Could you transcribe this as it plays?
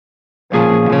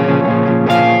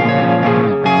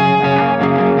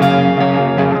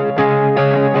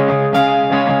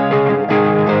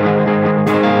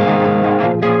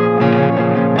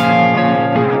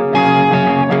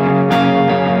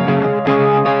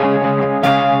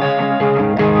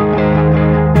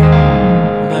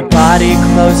body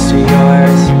close to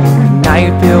yours. The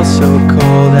night feels so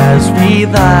cold as we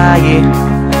lie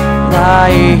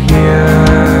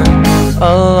here.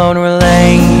 Alone, we're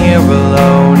laying here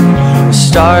alone. The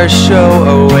stars show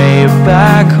a way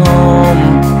back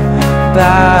home,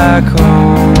 back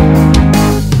home.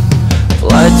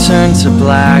 Blood turns to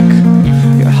black,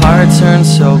 your heart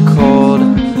turns so cold.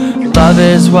 Love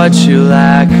is what you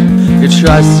lack, your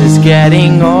trust is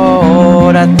getting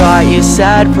old. I thought you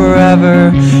said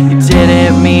forever, you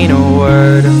didn't mean a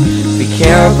word. Be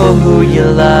careful who you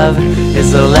love,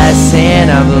 is a lesson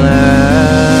I've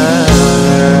learned.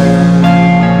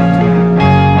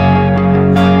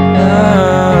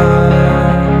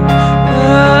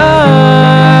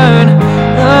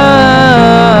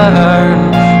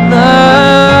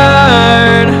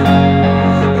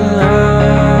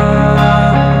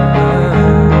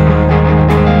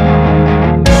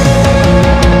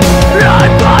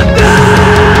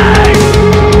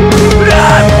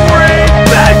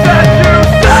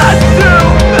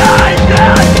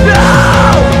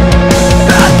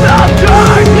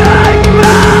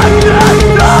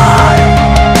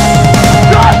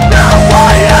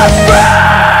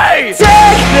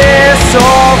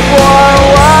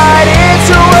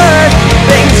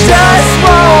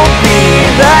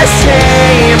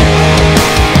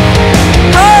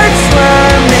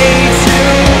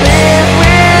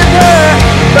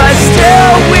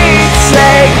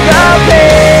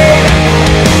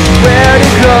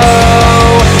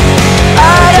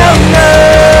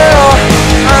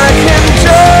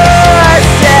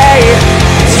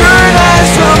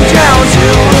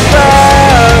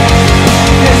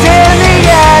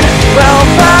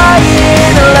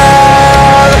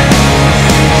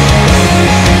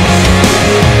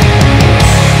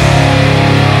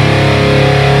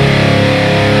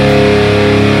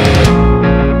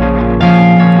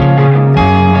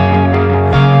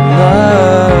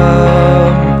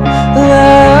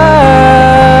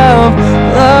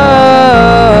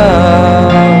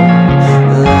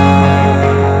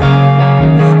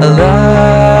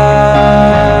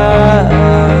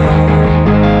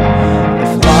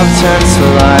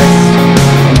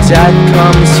 Death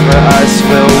comes for us,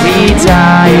 will we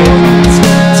die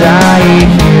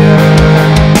here?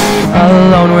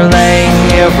 Alone, we're laying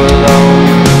here alone.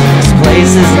 This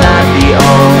place is not the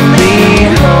only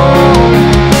home.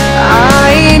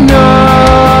 I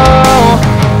know.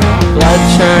 Blood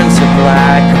turns to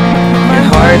black, my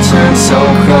heart turns so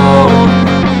cold.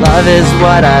 Love is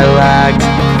what I lacked,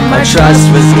 my trust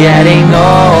was getting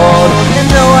old. And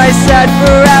though I said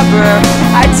forever,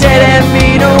 I didn't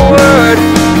mean a word.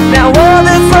 Now all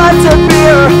that's left to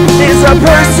fear is a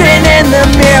person in the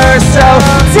mirror. So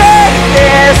take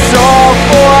this all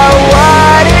for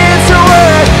what it's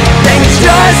worth. Things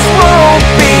just won't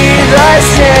be the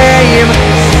same.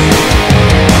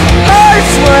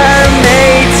 Hearts were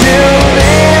made to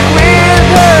live with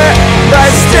her, but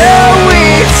still we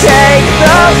take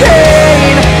the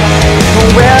pain.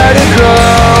 Where to go?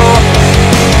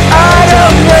 I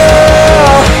don't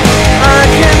know. I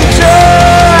can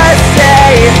just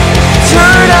say,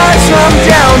 turn us from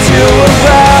down to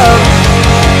above,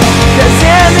 'cause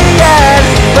in the end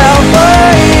we'll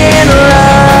fall in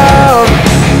love.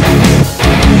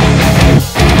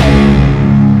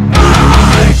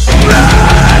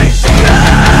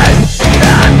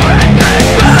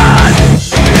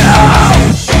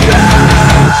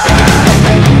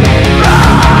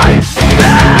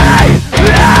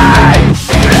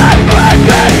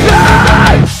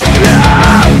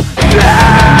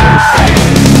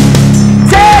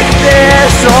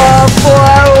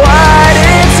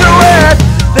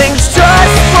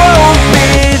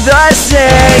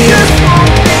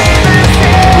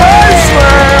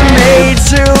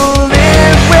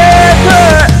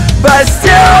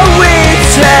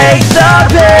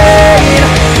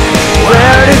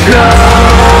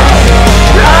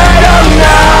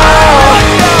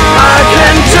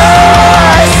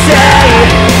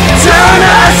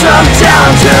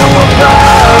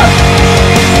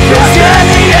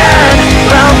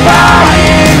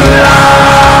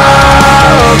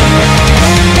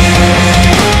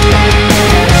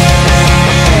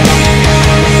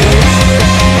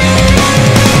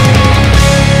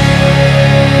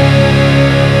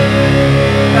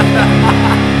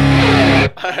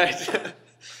 Bye.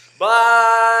 Bye.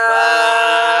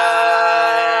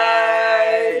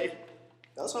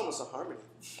 That was almost a harmony.